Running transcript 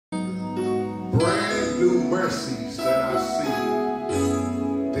brand new mercies that I see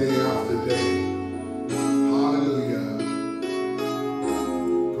day after day. Hallelujah.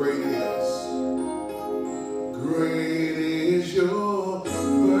 Great is your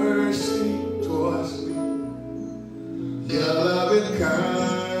mercy towards me. Your loving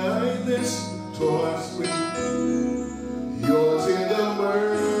kindness towards me. Your tender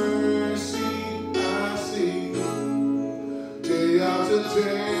mercy I see day after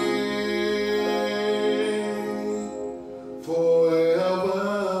day.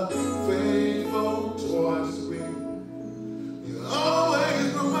 Forever faithful towards me. You're always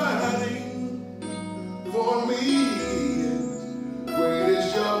providing for me. Great is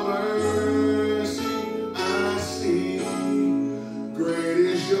your mercy I see. Great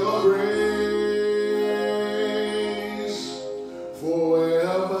is your grace.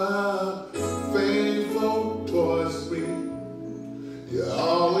 Forever faithful towards me. You're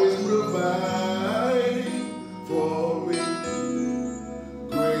always providing for me.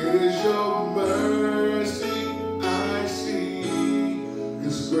 Great is your mercy I see.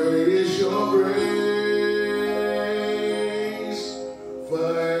 'Cause great is your grace.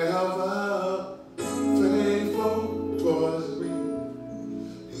 Forever faithful towards me.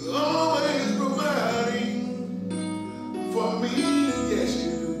 You're always providing for me. Yes,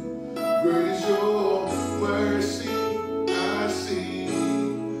 you do. Great is your mercy I see.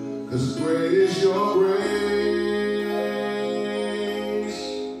 'Cause great is your grace.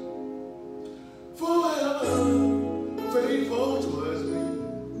 Forever faithful towards me.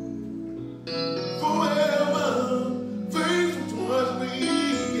 Forever faithful towards me.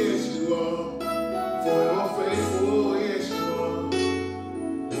 Yes, you are. Forever faithful. Yes, you are.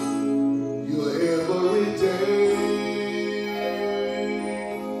 You're every day.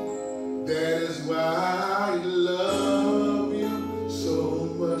 That is why I love you so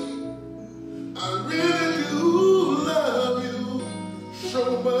much. I really do love you so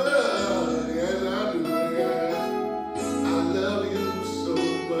much. Yes, I do. Yeah. I love you so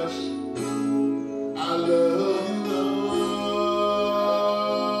much. I love you, Lord.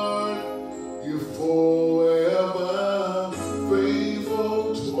 You're forever faithful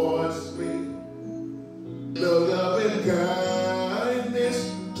towards me. The loving kindness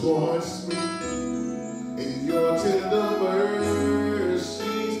towards me. In your tender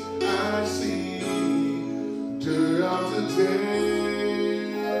mercies I see day after day.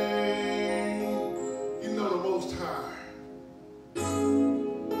 You know the Most High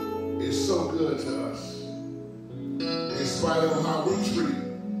is so good to us. In spite of how we treat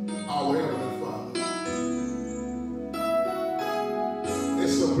our Heavenly Father.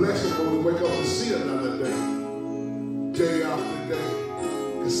 It's a blessing when we wake up to see another day. Day after day.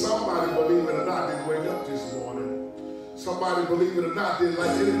 Because somebody, believe it or not, didn't wake up this morning. Somebody, believe it or not, didn't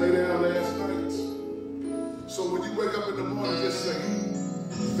like they didn't lay down last night. So when you wake up in the morning, just say,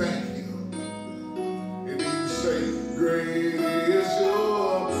 thank you. And then you say, great is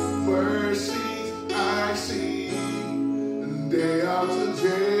your mercies I see day after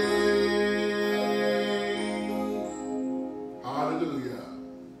day.